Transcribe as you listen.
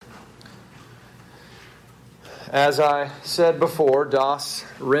As I said before, Das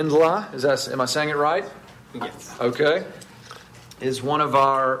Rendla, am I saying it right? Yes. Okay. Is one of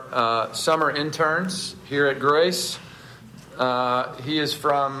our summer interns here at Grace. He is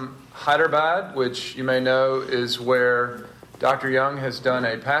from Hyderabad, which you may know is where Dr. Young has done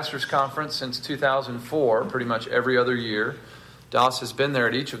a pastor's conference since 2004, pretty much every other year. Das has been there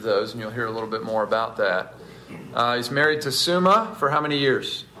at each of those, and you'll hear a little bit more about that. He's married to Suma for how many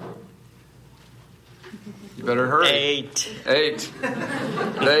years? You better hurry. 8.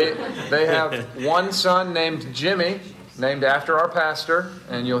 They have one son named Jimmy, named after our pastor,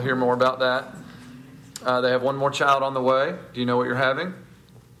 and you'll hear more about that. They have one more child on the way. Do you know what you're having?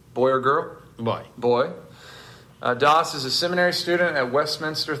 Boy or girl? Boy. Das is a seminary student at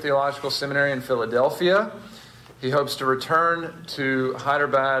Westminster Theological Seminary in Philadelphia. He hopes to return to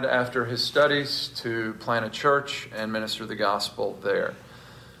Hyderabad after his studies to plant a church and minister the gospel there.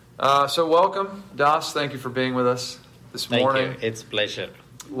 So welcome, Das. Thank you for being with us this morning. Thank you. It's a pleasure.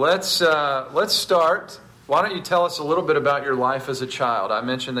 Let's start. Why don't you tell us a little bit about your life as a child? I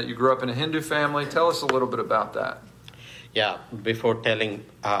mentioned that you grew up in a Hindu family. Tell us a little bit about that. Yeah, before telling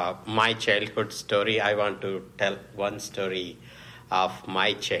my childhood story, I want to tell one story of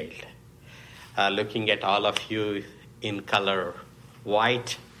my child. Looking at all of you in color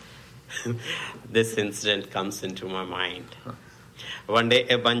white, this incident comes into my mind. One day,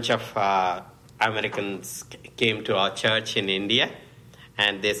 a bunch of Americans came to our church in India,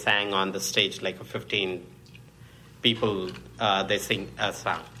 and they sang on the stage, like 15 people, they sing a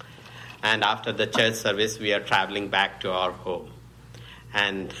song. And after the church service, we are traveling back to our home.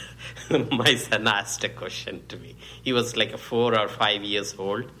 And my son asked a question to me. He was like 4 or 5 years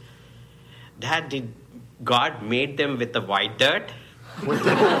old. Dad, did God made them with the white dirt? With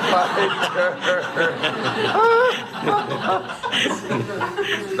the white dirt.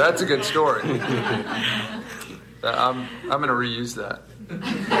 That's a good story. I'm going to reuse that.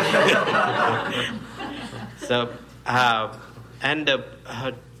 So,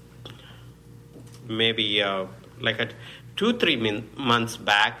 maybe like 2-3 months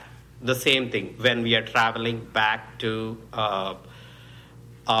back, the same thing. When we are traveling back to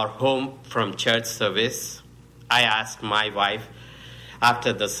our home from church service, I asked my wife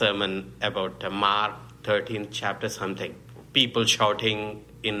after the sermon about Mark 13th chapter something. People shouting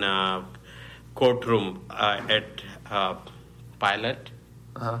in a courtroom at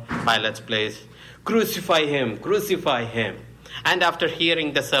Pilate's place, crucify him, crucify him. And after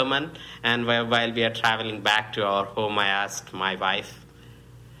hearing the sermon, and while we are traveling back to our home, I asked my wife,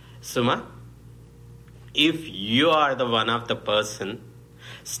 Suma, if you are the one of the person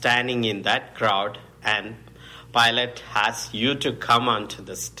standing in that crowd and Pilate asks you to come onto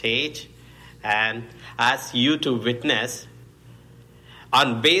the stage and asks you to witness,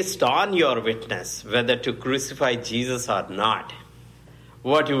 and based on your witness, whether to crucify Jesus or not,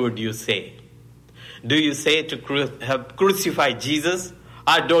 what would you say? Do you say to crucify Jesus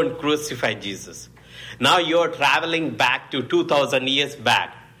or don't crucify Jesus? Now you're traveling back to 2,000 years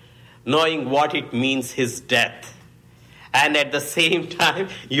back, knowing what it means, his death. And at the same time,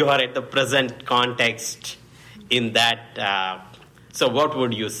 you are at the present context in that. So what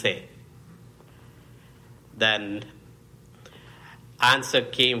would you say? Then answer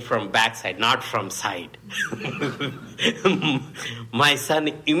came from backside, not from side. My son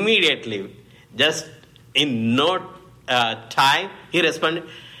immediately, just in no time, he responded,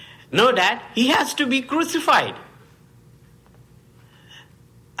 no, Dad, he has to be crucified.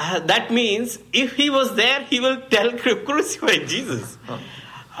 That means if he was there, he will tell crucify Jesus.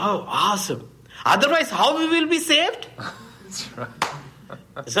 Oh, awesome. Otherwise, how we will be saved? That's right.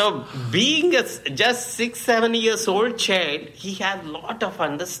 So being a just 6-7 years old child, he had a lot of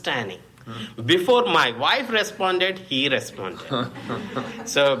understanding. Before my wife responded, he responded.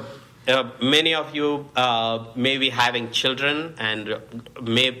 So many of you may be having children and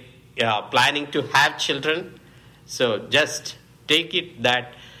may planning to have children. So just take it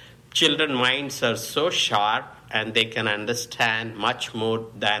that children minds are so sharp and they can understand much more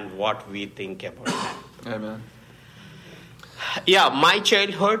than what we think about them. Amen. My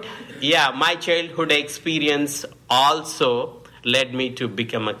childhood experience also led me to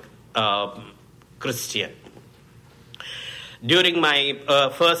become a Christian. During my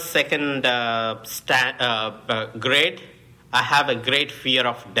second grade, I have a great fear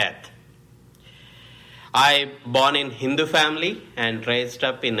of death. I born in Hindu family and raised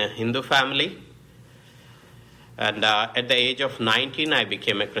up in a Hindu family. And at the age of 19, I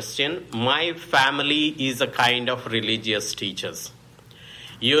became a Christian. My family is a kind of religious teachers.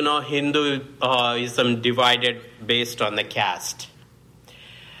 You know, Hinduism divided based on the caste.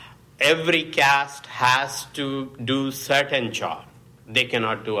 every caste has to do certain job. They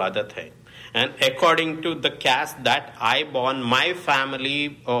cannot do other thing. And according to the caste that I born, my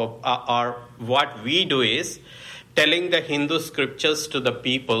family or what we do is telling the Hindu scriptures to the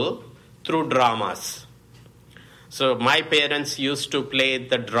people through dramas. So my parents used to play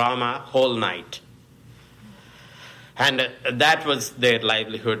the drama whole night. And that was their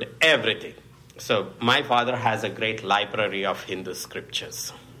livelihood, everything. So my father has a great library of Hindu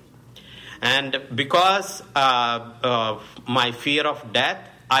scriptures. And because of my fear of death,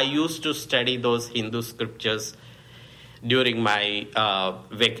 I used to study those Hindu scriptures during my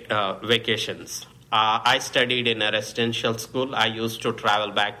vacations. I studied in a residential school. I used to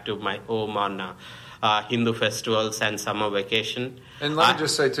travel back to my home on Hindu festivals and summer vacation. And let me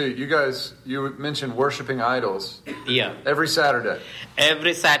just say, too, you mentioned worshiping idols. Yeah. Every Saturday.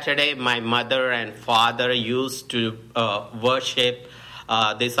 Every Saturday, my mother and father used to worship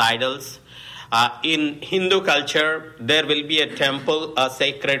these idols. In Hindu culture, there will be a temple, a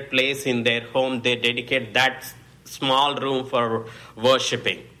sacred place in their home. They dedicate that small room for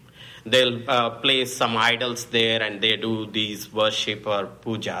worshipping. They'll place some idols there and they do these worship or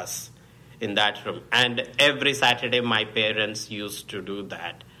pujas in that room. And every Saturday, my parents used to do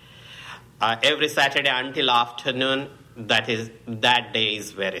that. Every Saturday until afternoon, that day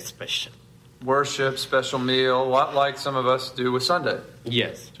is very special. Worship, special meal, a lot like some of us do with Sunday.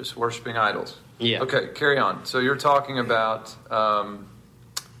 Yes. Just worshiping idols. Yeah. Okay, carry on. So you're talking about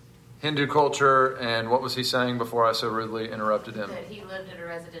Hindu culture, and what was he saying before I so rudely interrupted him? That he lived at a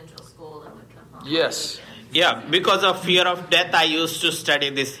residential school and would come home. Yes. Yeah, because of fear of death, I used to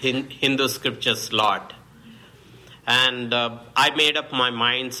study this Hindu scriptures a lot. And I made up my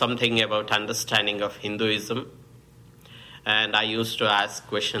mind something about understanding of Hinduism. And I used to ask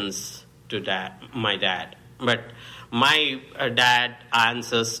questions to my dad. But my dad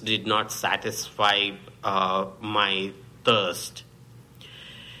answers did not satisfy my thirst.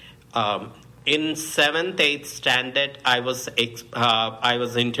 In 7th, 8th standard, I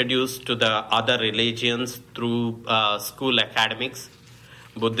was introduced to the other religions through school academics,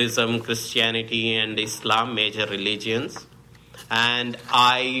 Buddhism, Christianity, and Islam, major religions. And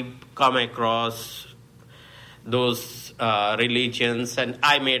I come across those religions, and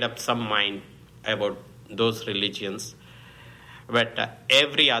I made up some mind about those religions. But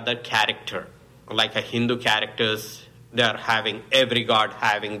every other character, like a Hindu characters, they are having every god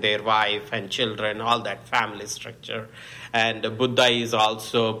having their wife and children, all that family structure. And Buddha is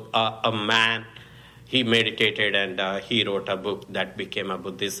also a man. He meditated and he wrote a book that became a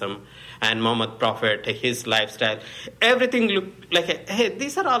Buddhism. And Muhammad Prophet, his lifestyle, everything looked like, hey,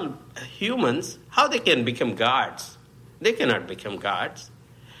 these are all humans. How they can become gods? They cannot become gods.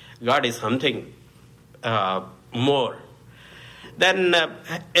 God is something more. Then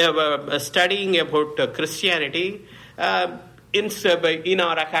studying about Christianity, in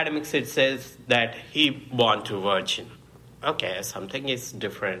our academics it says that he born to virgin. Okay, something is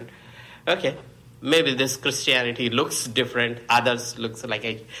different. Okay, maybe this Christianity looks different. Others looks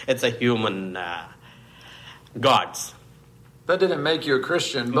like it's a human gods. That didn't make you a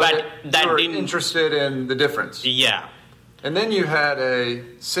Christian, but you were interested in the difference. Yeah. And then you had a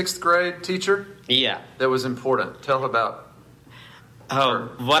 6th grade teacher? Yeah. That was important. Tell about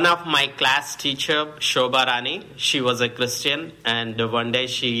one of my class teacher, Shobha Rani, she was a Christian, and one day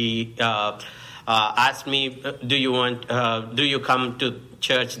she asked me, do you come to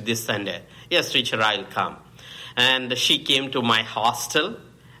church this Sunday? Yes, teacher, I'll come. And she came to my hostel,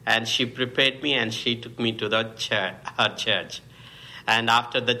 and she prepared me, and she took me to her church. And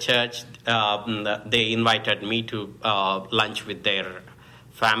after the church, they invited me to lunch with their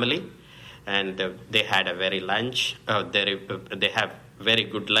family. And they had a very lunch. They have very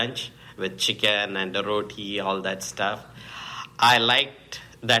good lunch with chicken and roti, all that stuff. I liked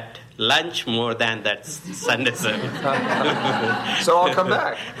that lunch more than that Sunday service. So I'll come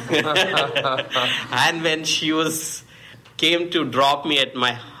back. And when she came to drop me at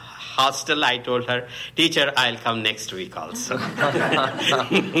my hostel, I told her, teacher, I'll come next week also.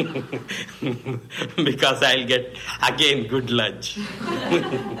 Because I'll get, again, good lunch.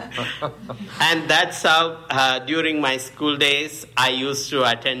 And that's how, during my school days, I used to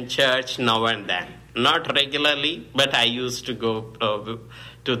attend church now and then. Not regularly, but I used to go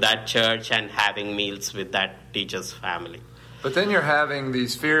to that church and having meals with that teacher's family. But then you're having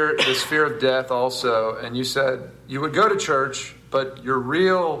this fear of death also, and you said you would go to church, but your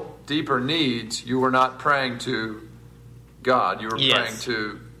real deeper needs, you were not praying to God. You were praying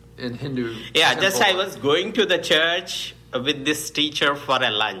to, in Hindu. Yeah, just I was going to the church with this teacher for a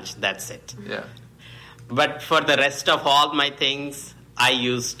lunch. That's it. Yeah. But for the rest of all my things, I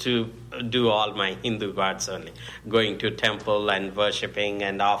used to do all my Hindu gods only, going to temple and worshipping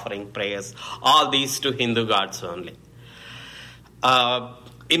and offering prayers, all these to Hindu gods only.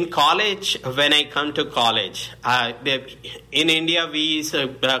 In college, when I come to college, in India we used to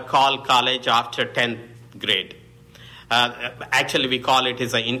call college after 10th grade. Actually, we call it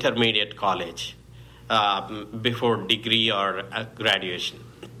as an intermediate college before degree or graduation.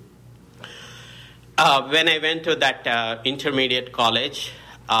 When I went to that intermediate college,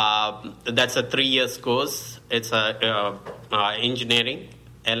 that's a 3 year course. It's engineering,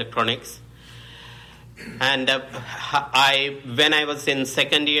 electronics. And when I was in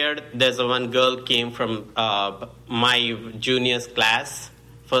second year, there's one girl came from my junior's class,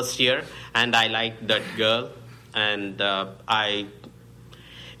 first year, and I liked that girl. And I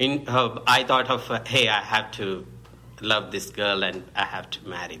thought of, hey, I have to love this girl and I have to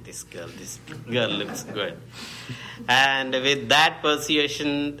marry this girl. This girl looks good. And with that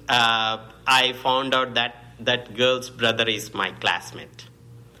persuasion, I found out that girl's brother is my classmate.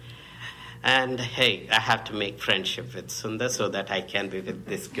 And hey, I have to make friendship with Sundar so that I can be with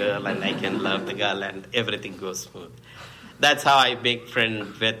this girl and I can love the girl and everything goes smooth. That's how I became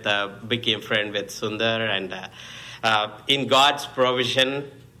friend with Sundar. And in God's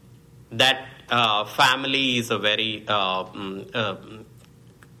provision, that family is a very a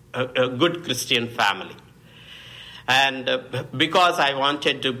good Christian family. And because I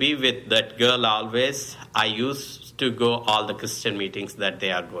wanted to be with that girl always, I used to go all the Christian meetings that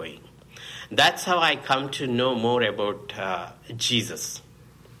they are going. That's how I come to know more about Jesus.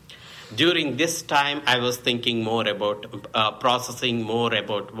 During this time, I was thinking more about, processing more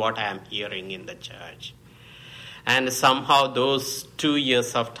about what I am hearing in the church. And somehow those 2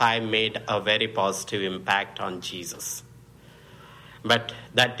 years of time made a very positive impact on Jesus. But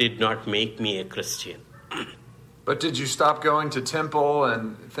that did not make me a Christian. But did you stop going to temple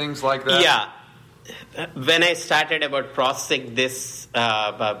and things like that? Yeah. When I started about processing this,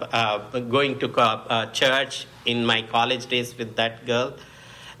 going to church in my college days with that girl,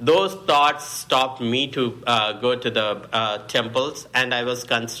 those thoughts stopped me to go to the temples, and I was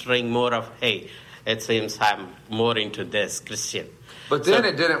considering more of, hey, it seems I'm more into this Christian. But then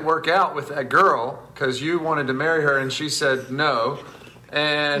it didn't work out with that girl because you wanted to marry her and she said no.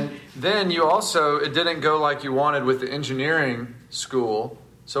 And then it didn't go like you wanted with the engineering school.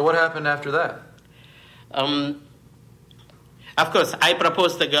 So what happened after that? Of course, I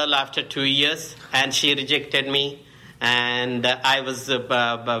proposed the girl after 2 years, and she rejected me, and I was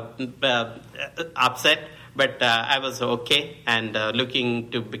upset, but I was okay, and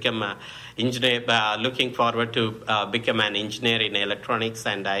looking to become an engineer, looking forward to become an engineer in electronics,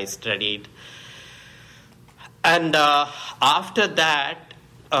 and I studied. And after that,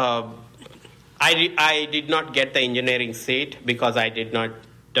 I did not get the engineering seat because I did not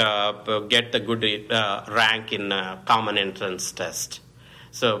get the good rank in common entrance test.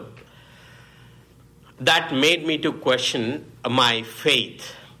 So that made me to question my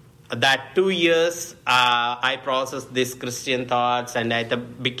faith. That 2 years I processed these Christian thoughts, and I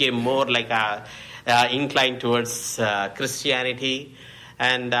became more like inclined towards Christianity.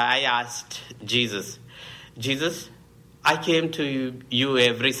 And I asked Jesus, I came to you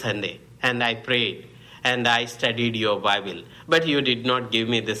every Sunday and I prayed and I studied your Bible, but you did not give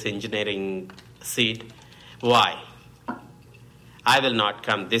me this engineering seat. Why? I will not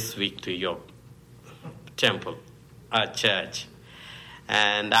come this week to your temple or church,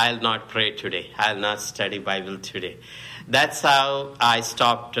 and I'll not pray today. I'll not study Bible today. That's how I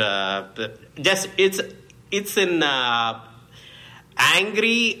stopped. It's in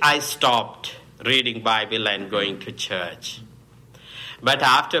angry. I stopped reading Bible and going to church. But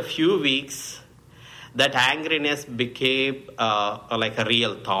after a few weeks, that angriness became like a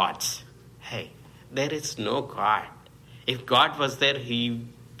real thought. Hey, there is no God. If God was there, He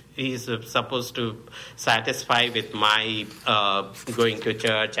is supposed to satisfy with my going to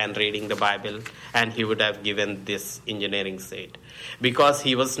church and reading the Bible, and He would have given this engineering seat. Because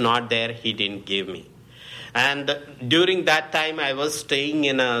He was not there, He didn't give me. And during that time, I was staying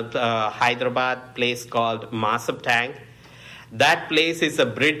in a Hyderabad place called Masabtang. That place is a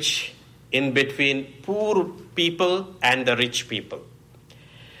bridge in between poor people and the rich people.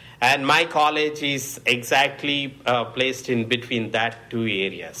 And my college is exactly placed in between that two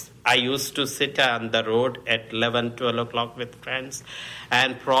areas. I used to sit on the road at 11, 12 o'clock with friends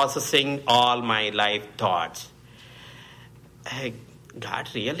and processing all my life thoughts. Hey, God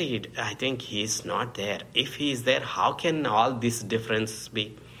really, I think He's not there. If He is there, how can all this difference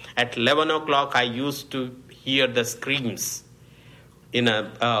be? At 11 o'clock, I used to hear the screams in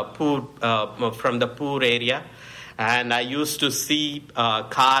a poor from the poor area, And I used to see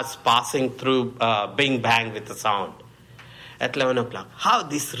cars passing through bing bang with a sound at 11 o'clock. How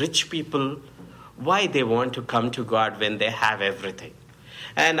these rich people, why they want to come to God when they have everything?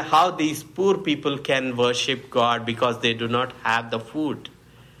 And how these poor people can worship God because they do not have the food.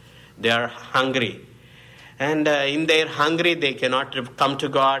 They are hungry. And in their hungry, they cannot come to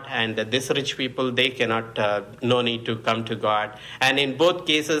God. And these rich people, they cannot, no need to come to God. And in both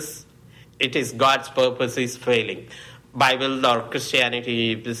cases, it is God's purpose is failing. Bible or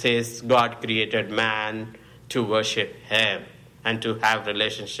Christianity says God created man to worship him and to have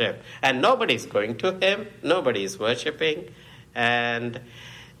relationship. And nobody is going to him. Nobody is worshiping. And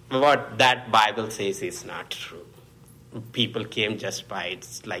what that Bible says is not true. People came just by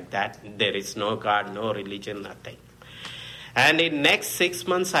it's like that. There is no God, no religion, nothing. And in next 6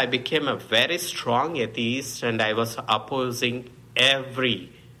 months, I became a very strong atheist, and I was opposing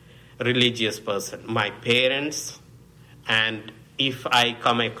every religious person. My parents, and if I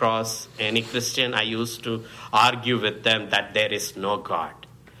come across any Christian, I used to argue with them that there is no God.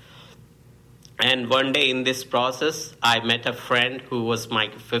 And one day in this process, I met a friend who was my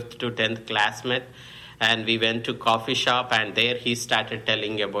 5th to 10th classmate, and we went to coffee shop, and there he started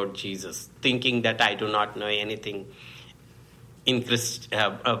telling about Jesus, thinking that I do not know anything in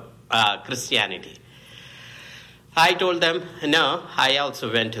Christianity. I told them, no, I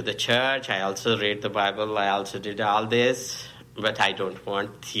also went to the church, I also read the Bible, I also did all this, but I don't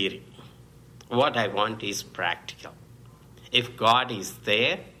want theory. What I want is practical. If God is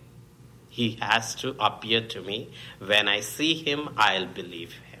there, he has to appear to me. When I see him, I'll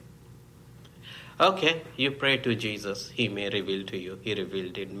believe him. Okay, you pray to Jesus. He may reveal to you. He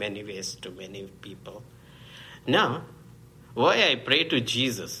revealed in many ways to many people. Now, why I pray to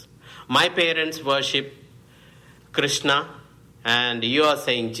Jesus? My parents worship Krishna, and you are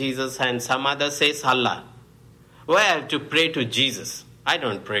saying Jesus, and some other says Allah. Why I have to pray to Jesus? I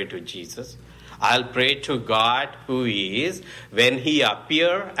don't pray to Jesus. I'll pray to God who he is. When he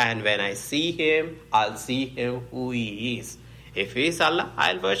appear and when I see him, I'll see him who he is. If he is Allah,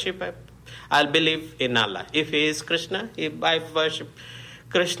 I'll worship him. I'll believe in Allah. If he is Krishna, I worship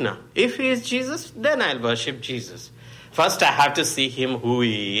Krishna. If he is Jesus, then I'll worship Jesus. First, I have to see him who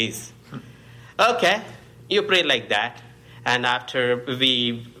he is. Okay, you pray like that. And after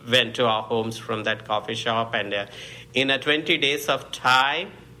we went to our homes from that coffee shop, and in a 20 days of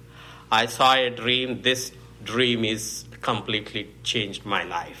time, I saw a dream. This dream is completely changed my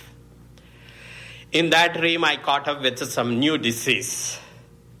life. In that dream, I caught up with some new disease.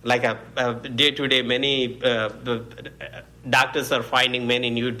 Like a day-to-day, many doctors are finding many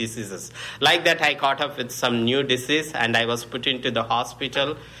new diseases. Like that, I caught up with some new disease, and I was put into the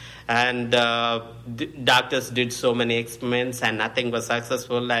hospital. And doctors did so many experiments, and nothing was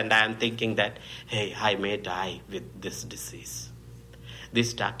successful. And I am thinking that, hey, I may die with this disease.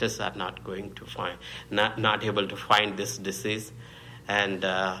 These doctors are not going to find, not able to find this disease, and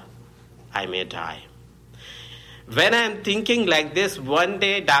I may die. When I am thinking like this, one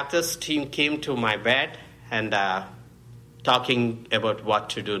day doctor's team came to my bed and talking about what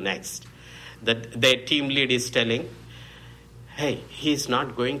to do next. Their team lead is telling, hey, he's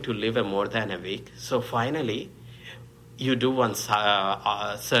not going to live more than a week. So finally, you do one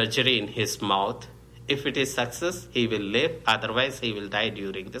surgery in his mouth. If it is success, he will live. Otherwise, he will die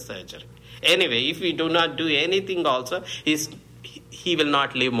during the surgery. Anyway, if we do not do anything also, he will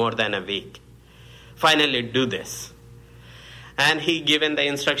not live more than a week. Finally, do this. And he given the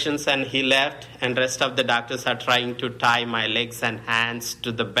instructions and he left. And rest of the doctors are trying to tie my legs and hands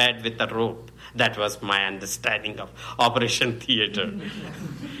to the bed with a rope. That was my understanding of Operation Theater.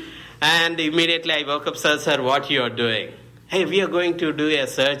 And immediately I woke up, sir, what you are doing? Hey, we are going to do a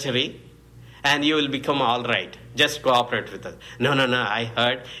surgery. And you will become all right. Just cooperate with us. No, I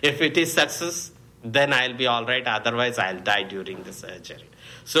heard if it is success, then I'll be all right. Otherwise, I'll die during the surgery.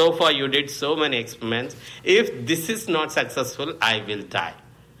 So far, you did so many experiments. If this is not successful, I will die.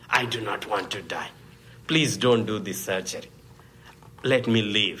 I do not want to die. Please don't do this surgery. Let me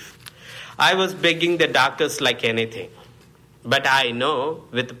live. I was begging the doctors like anything. But I know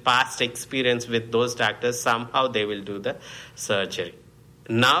with past experience with those doctors, somehow they will do the surgery.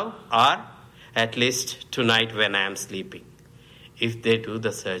 Now or at least tonight when I am sleeping. If they do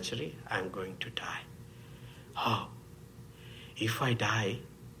the surgery, I am going to die. Oh, if I die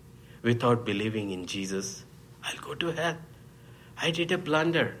without believing in Jesus, I'll go to hell. I did a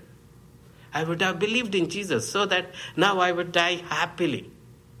blunder. I would have believed in Jesus so that now I would die happily.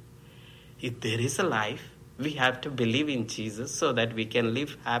 If there is a life, we have to believe in Jesus so that we can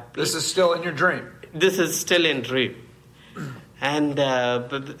live happily. This is still in your dream. This is still in dream. And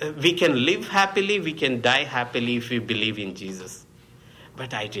we can live happily, we can die happily if we believe in Jesus.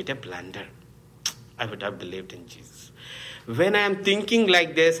 But I did a blunder. I would have believed in Jesus. When I am thinking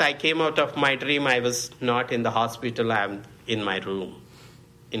like this, I came out of my dream. I was not in the hospital. I am in my room,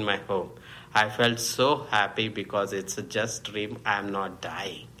 in my home. I felt so happy because it's a just dream. I am not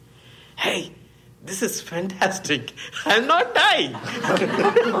dying. Hey, this is fantastic. I'm not dying.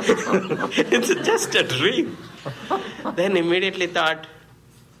 It's just a dream. Then immediately thought,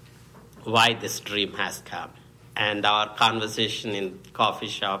 why this dream has come? And our conversation in coffee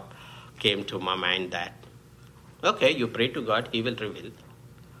shop came to my mind that, okay, you pray to God, He will reveal.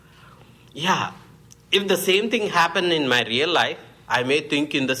 Yeah, if the same thing happened in my real life, I may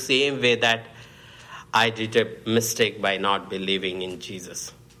think in the same way that I did a mistake by not believing in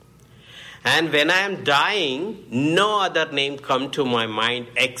Jesus. And when I am dying, no other name come to my mind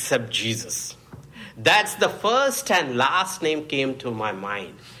except Jesus. That's the first and last name came to my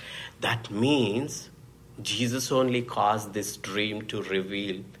mind. That means Jesus only caused this dream to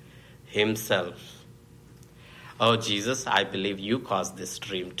reveal Himself. Oh, Jesus, I believe you caused this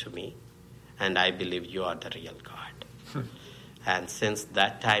dream to me, and I believe you are the real God. And since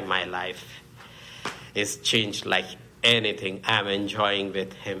that time, my life is changed like anything. I'm enjoying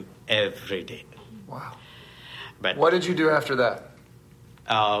with Him every day. Wow. But what did you do after that?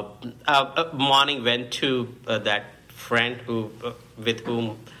 Morning went to that friend with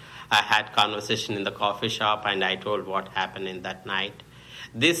whom I had conversation in the coffee shop, and I told what happened in that night.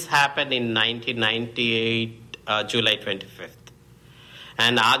 This happened in 1998, July 25th.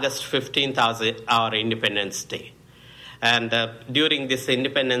 And August 15th, our Independence Day. And during this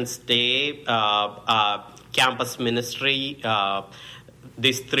Independence Day, campus ministry,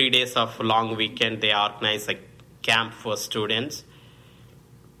 these 3 days of long weekend, they organize a camp for students.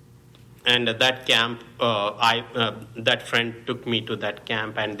 And that camp, that friend took me to that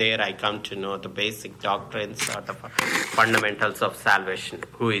camp, and there I come to know the basic doctrines or the fundamentals of salvation.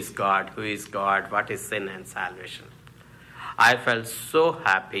 Who is God? What is sin and salvation? I felt so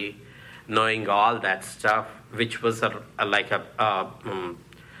happy knowing all that stuff, which was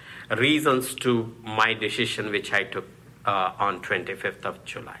reasons to my decision which I took on 25th of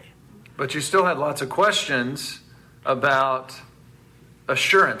July. But you still had lots of questions about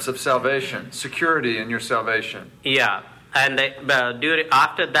assurance of salvation, security in your salvation. Yeah, and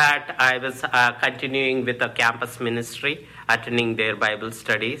after that, I was continuing with the campus ministry, attending their Bible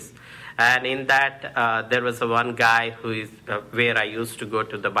studies. And in that, there was one guy who is where I used to go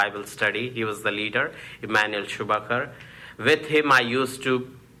to the Bible study. He was the leader, Emmanuel Schubacher. With him, I used to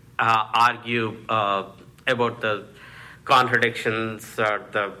argue about the contradictions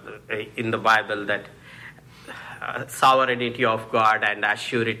in the Bible, that sovereignty of God and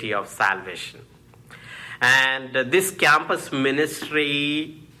assurity of salvation. And this campus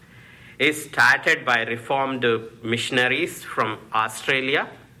ministry is started by Reformed missionaries from Australia.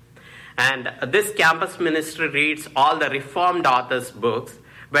 And this campus ministry reads all the Reformed authors' books,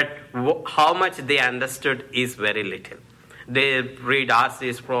 but how much they understood is very little. They read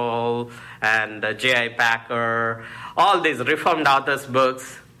R.C. Sproul and J.I. Packer, all these Reformed authors'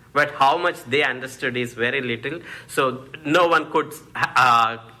 books, but how much they understood is very little. So no one could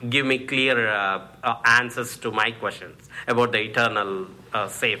give me clear answers to my questions about the eternal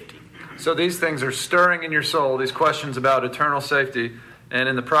safety. So these things are stirring in your soul, these questions about eternal safety. And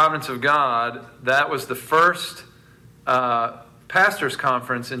in the providence of God, that was the first pastors'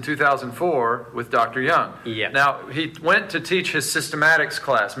 conference in 2004 with Dr. Young. Yeah. Now, he went to teach his systematics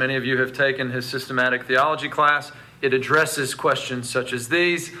class. Many of you have taken his systematic theology class. It addresses questions such as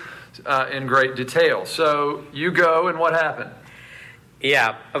these in great detail. So you go, and what happened?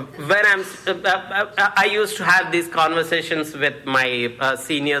 Yeah, when I used to have these conversations with my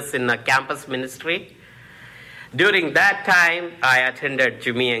seniors in a campus ministry. During that time, I attended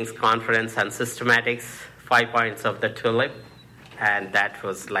Jimmy Young's conference on systematics, 5 points of the tulip, and that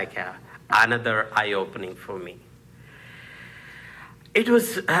was like another eye-opening for me. It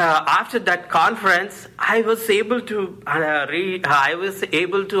was after that conference, I was able to read. I was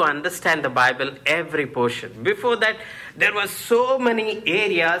able to understand the Bible, every portion. Before that, there were so many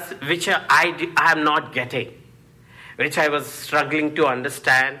areas which I am not getting, which I was struggling to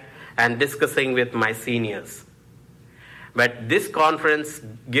understand and discussing with my seniors. But this conference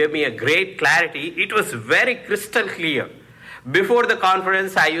gave me a great clarity. It was very crystal clear. Before the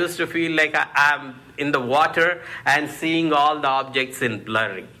conference, I used to feel like I'm in the water and seeing all the objects in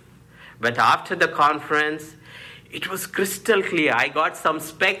blurry. But after the conference, it was crystal clear. I got some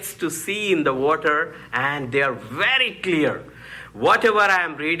specks to see in the water, and they are very clear. Whatever I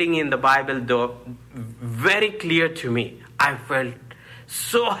am reading in the Bible, though, very clear to me. I felt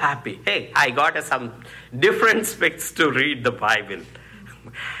so happy. Hey, I got some different specs to read the Bible.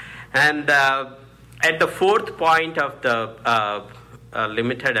 And at the fourth point of the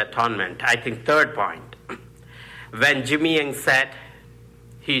limited atonement, I think third point, when Jimmy Young said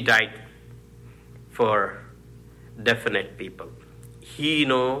he died for definite people. He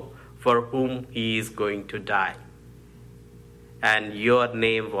know for whom he is going to die. And your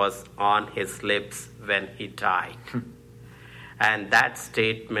name was on his lips when he died. And that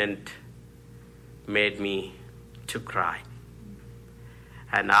statement made me to cry.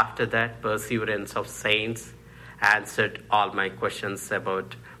 And after that, Perseverance of Saints answered all my questions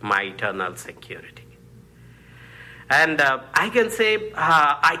about my eternal security. And I can say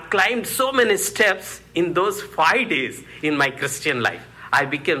I climbed so many steps in those 5 days in my Christian life. I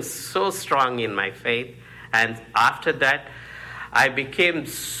became so strong in my faith. And after that, I became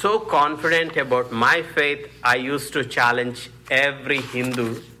so confident about my faith, I used to challenge every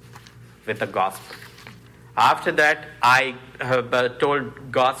Hindu with the gospel. After that, I have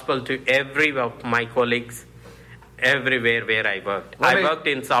told gospel to every of my colleagues everywhere where I worked. I worked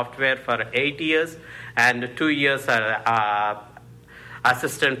in software for 8 years and 2 years as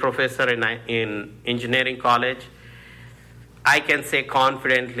assistant professor in engineering college. I can say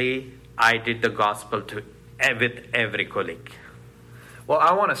confidently I did the gospel with every colleague. Well,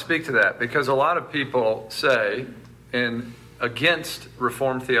 I want to speak to that because a lot of people say against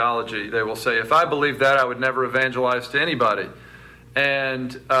Reformed theology, they will say, if I believed that, I would never evangelize to anybody.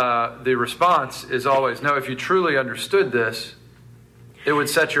 And the response is always, no, if you truly understood this, it would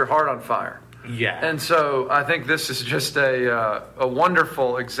set your heart on fire. Yeah. And so I think this is just a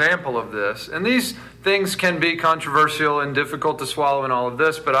wonderful example of this. And these things can be controversial and difficult to swallow in all of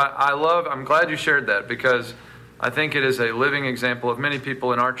this, but I'm glad you shared that because I think it is a living example of many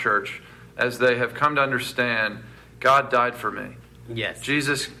people in our church as they have come to understand God died for me. Yes.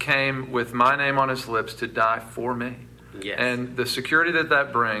 Jesus came with my name on his lips to die for me. Yes. And the security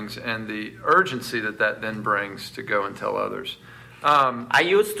that brings and the urgency that then brings to go and tell others. I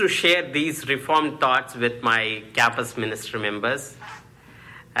used to share these Reformed thoughts with my campus ministry members.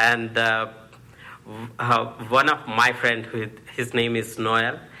 And one of my friends, his name is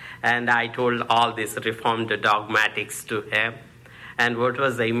Noel, and I told all these Reformed dogmatics to him. And what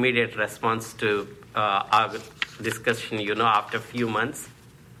was the immediate response to our discussion, after a few months?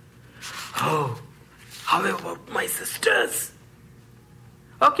 Oh, how about my sisters?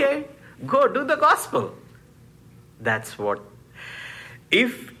 Okay, go do the gospel. That's what.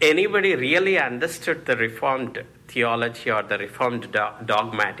 If anybody really understood the Reformed theology or the Reformed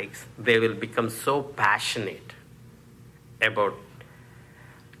dogmatics, they will become so passionate about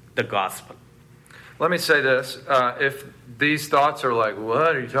the gospel. Let me say this. If these thoughts are like,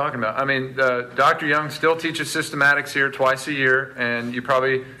 what are you talking about? I mean, Dr. Young still teaches systematics here twice a year, and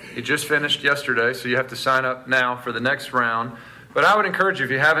he just finished yesterday, so you have to sign up now for the next round. But I would encourage you,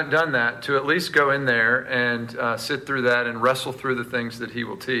 if you haven't done that, to at least go in there and sit through that and wrestle through the things that he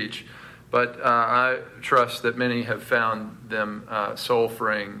will teach. But I trust that many have found them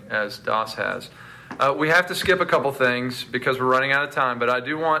soul-freeing, as Das has. We have to skip a couple things because we're running out of time, but I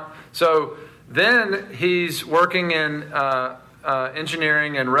do want... So then he's working in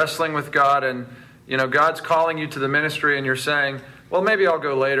engineering and wrestling with God, and God's calling you to the ministry, and you're saying, well, maybe I'll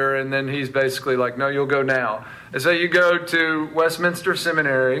go later, and then he's basically like, no, you'll go now. And so you go to Westminster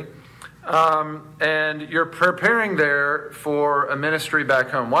Seminary, and you're preparing there for a ministry back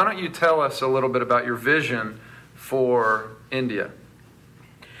home. Why don't you tell us a little bit about your vision for India?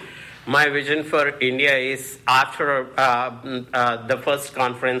 My vision for India is after the first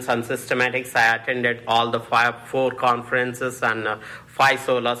conference on systematics, I attended all the four conferences and 5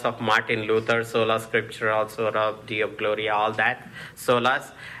 solas of Martin Luther, sola scriptura, sola Deo Gloria, all that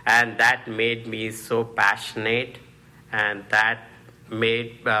solas. And that made me so passionate, and that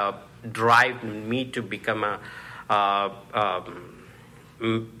made drive me to become a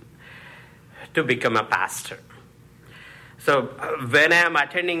pastor. So when I am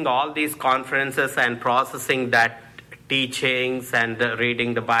attending all these conferences and processing that teachings and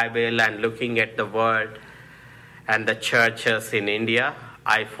reading the Bible and looking at the Word and the churches in India,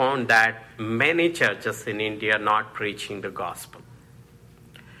 I found that many churches in India are not preaching the gospel.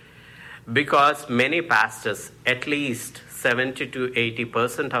 Because many pastors, at least 70 to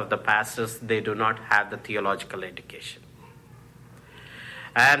 80% of the pastors, they do not have the theological education.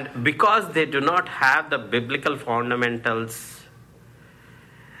 And because they do not have the biblical fundamentals,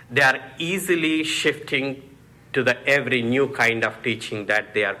 they are easily shifting to the every new kind of teaching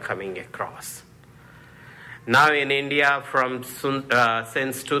that they are coming across. Now in India,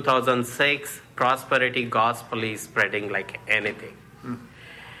 since 2006, prosperity gospel is spreading like anything.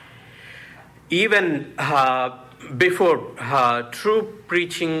 Even before true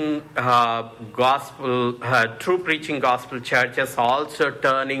preaching gospel churches also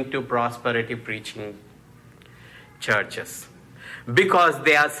turning to prosperity preaching churches, because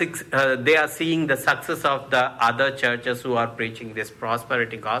they are seeing the success of the other churches who are preaching this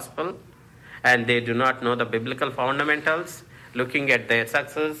prosperity gospel, and they do not know the biblical fundamentals. Looking at their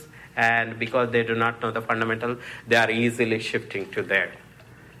success, and because they do not know the fundamental, they are easily shifting to their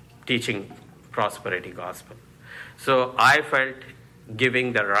teaching prosperity gospel. So I felt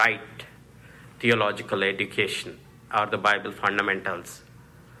giving the right theological education or the Bible fundamentals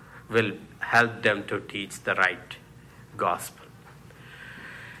will help them to teach the right gospel.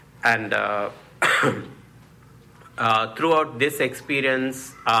 And throughout this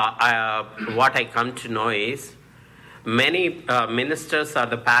experience, what I come to know is many ministers or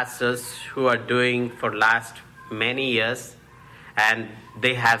the pastors who are doing for last many years, and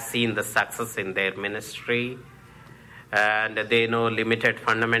they have seen the success in their ministry, and they know limited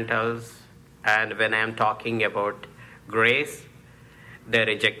fundamentals. And when I am talking about grace, they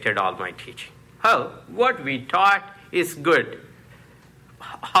rejected all my teaching. What we taught is good.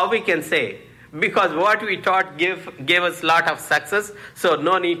 How we can say? Because what we taught gave us a lot of success, so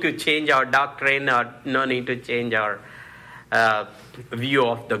no need to change our doctrine or no need to change our view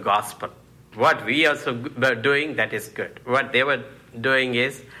of the gospel. What we also were doing, that is good. What they were doing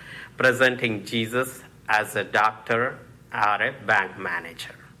is presenting Jesus as a doctor or a bank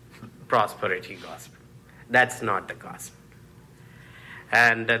manager. Prosperity gospel. That's not the gospel.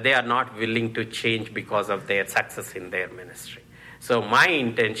 And they are not willing to change because of their success in their ministry. So my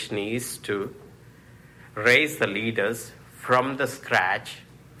intention is to raise the leaders from the scratch,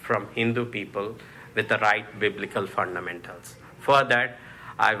 from Hindu people, with the right biblical fundamentals. For that,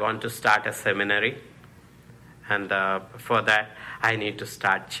 I want to start a seminary, and for that, I need to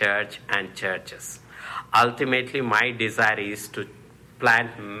start church and churches. Ultimately, my desire is to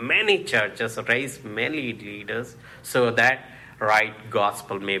plant many churches, raise many leaders, so that right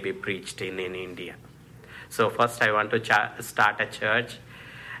gospel may be preached in India. So first, I want to start a church,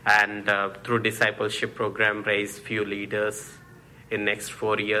 and through discipleship program, raise few leaders in next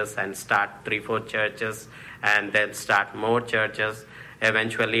 4 years, and start 3-4 churches, and then start more churches.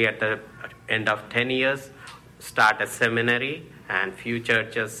 Eventually, at the end of 10 years, start a seminary, and few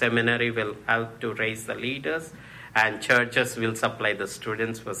churches. Seminary will help to raise the leaders, and churches will supply the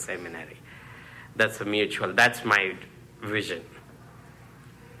students for seminary. That's a mutual. That's my vision.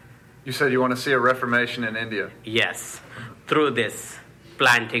 You said you want to see a reformation in India. Yes. Through this,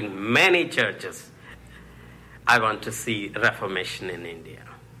 planting many churches, I want to see reformation in India.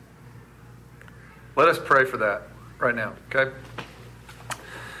 Let us pray for that right now, okay?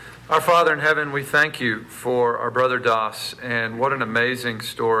 Our Father in heaven, we thank you for our brother Das, and what an amazing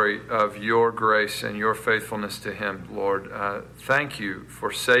story of your grace and your faithfulness to him, Lord. Thank you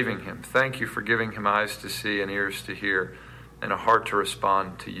for saving him. Thank you for giving him eyes to see and ears to hear and a heart to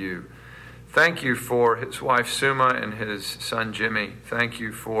respond to you. Thank you for his wife Suma and his son Jimmy. Thank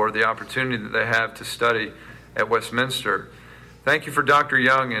you for the opportunity that they have to study at Westminster. Thank you for Dr.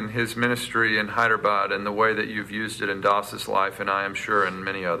 Young and his ministry in Hyderabad and the way that you've used it in Das's life, and I am sure in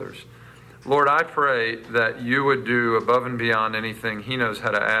many others. Lord, I pray that you would do above and beyond anything he knows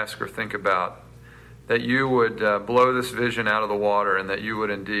how to ask or think about, that you would blow this vision out of the water, and that you would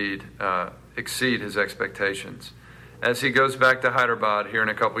indeed exceed his expectations. As he goes back to Hyderabad here in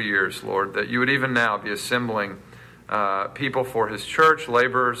a couple years, Lord, that you would even now be assembling people for his church,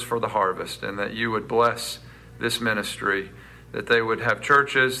 laborers for the harvest, and that you would bless this ministry, that they would have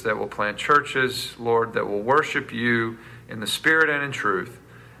churches that will plant churches, Lord, that will worship you in the spirit and in truth,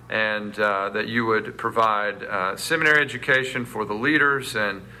 and that you would provide seminary education for the leaders,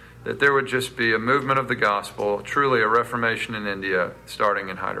 and that there would just be a movement of the gospel, truly a reformation in India, starting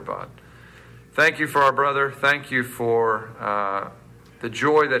in Hyderabad. Thank you for our brother. Thank you for the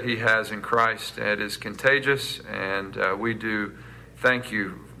joy that he has in Christ. It is contagious, and we do thank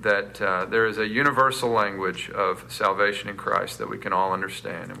you that there is a universal language of salvation in Christ that we can all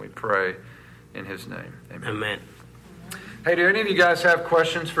understand, and we pray in his name. Amen. Amen. Hey, do any of you guys have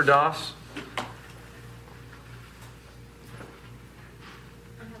questions for Das? I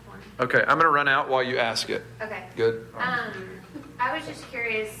have one. Okay, I'm going to run out while you ask it. Okay. Good? I was just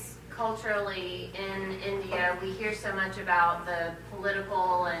curious, culturally in India, we hear so much about the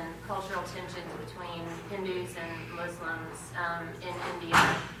political and cultural tensions between Hindus and Muslims in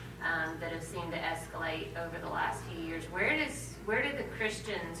India that have seemed to escalate over the last few years. Where do the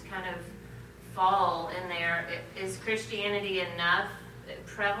Christians kind of fall in there. Is Christianity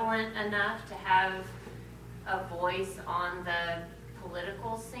prevalent enough to have a voice on the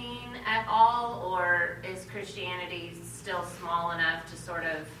political scene at all, or is Christianity still small enough to sort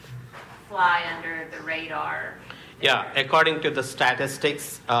of fly under the radar? Yeah, according to the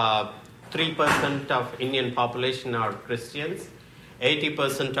statistics, 3% of Indian population are Christians,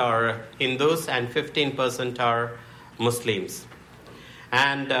 80% are Hindus, and 15% are Muslims.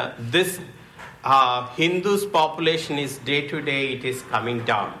 And this Hindus population is day to day, it is coming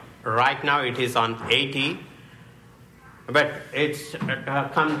down. Right now it is on 80, but it's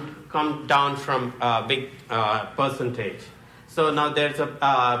come down from a big percentage. So now there's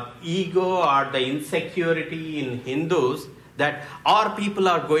a ego or the insecurity in Hindus that our people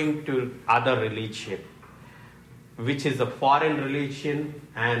are going to other religion, which is a foreign religion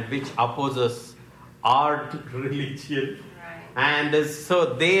and which opposes our religion. And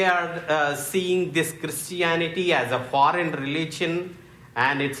so they are seeing this Christianity as a foreign religion,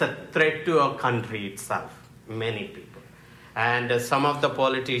 and it's a threat to our country itself, many people. And some of the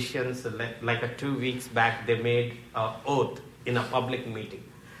politicians, like 2 weeks back, they made an oath in a public meeting.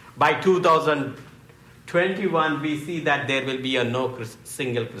 By 2021, we see that there will be no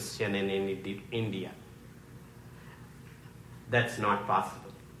single Christian in India. That's not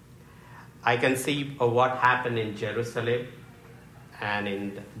possible. I can see what happened in Jerusalem and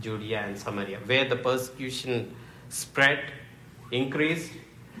in Judea and Samaria, where the persecution spread, increased,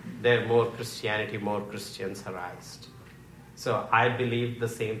 there more Christianity, more Christians arised. So I believe the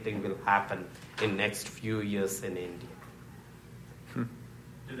same thing will happen in next few years in India.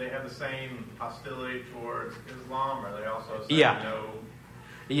 Do they have the same hostility towards Islam, or are they also saying no?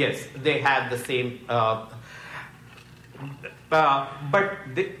 Yes, they have the same. But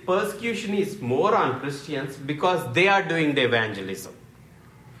the persecution is more on Christians because they are doing the evangelism.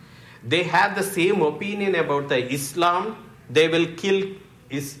 They have the same opinion about the Islam. They will kill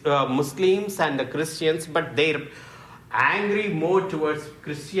Muslims and the Christians, but they're angry more towards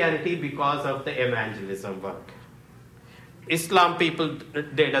Christianity because of the evangelism work. Islam people,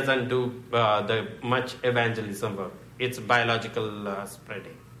 they doesn't do the much evangelism work. It's biological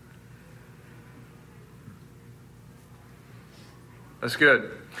spreading. That's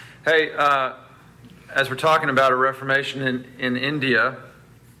good. Hey, as we're talking about a Reformation in India,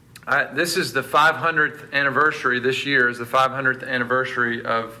 this is the 500th anniversary. This year is the 500th anniversary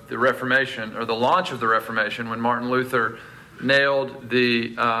of the Reformation, or the launch of the Reformation, when Martin Luther nailed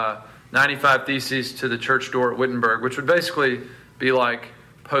the 95 Theses to the church door at Wittenberg, which would basically be like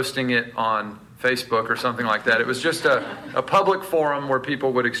posting it on Facebook or something like that. It was just a public forum where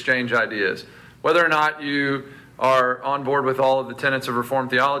people would exchange ideas. Whether or not you are on board with all of the tenets of Reformed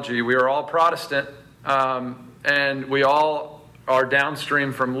theology, we are all Protestant, and we all are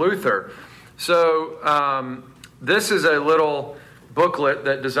downstream from Luther. So this is a little booklet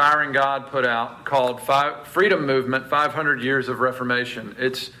that Desiring God put out called Freedom Movement, 500 Years of Reformation.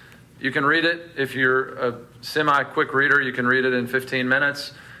 You can read it if you're a semi-quick reader. You can read it in 15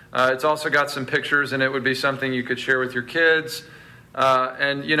 minutes. It's also got some pictures, and it would be something you could share with your kids.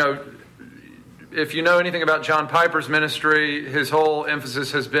 And, you know, if you know anything about John Piper's ministry, his whole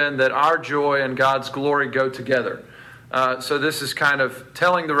emphasis has been that our joy and God's glory go together. So this is kind of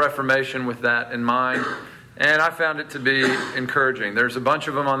telling the Reformation with that in mind. And I found it to be encouraging. There's a bunch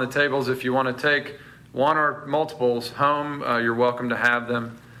of them on the tables. If you want to take one or multiples home, you're welcome to have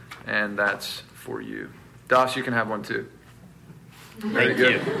them. And that's for you. Das, you can have one too. Thank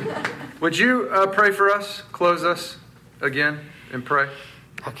you. Would you pray for us? Close us again and pray.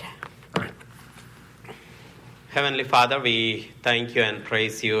 Okay. Heavenly Father, we thank you and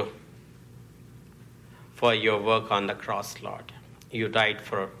praise you for your work on the cross, Lord. You died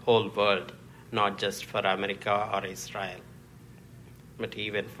for the whole world, not just for America or Israel, but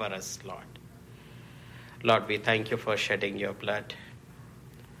even for us, Lord. Lord, we thank you for shedding your blood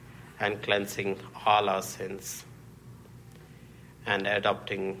and cleansing all our sins and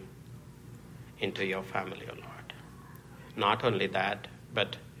adopting into your family, O Lord. Not only that,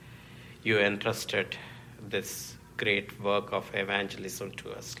 but you entrusted this great work of evangelism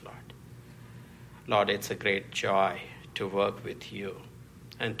to us, Lord. Lord, it's a great joy to work with you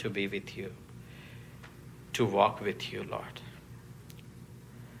and to be with you, to walk with you, Lord.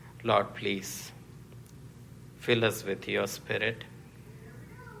 Lord, please fill us with your Spirit,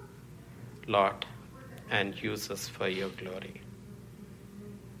 Lord, and use us for your glory.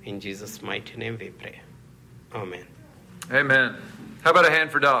 In Jesus' mighty name we pray. Amen. Amen. How about a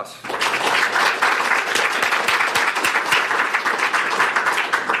hand for Das?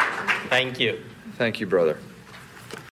 Thank you. Thank you, brother.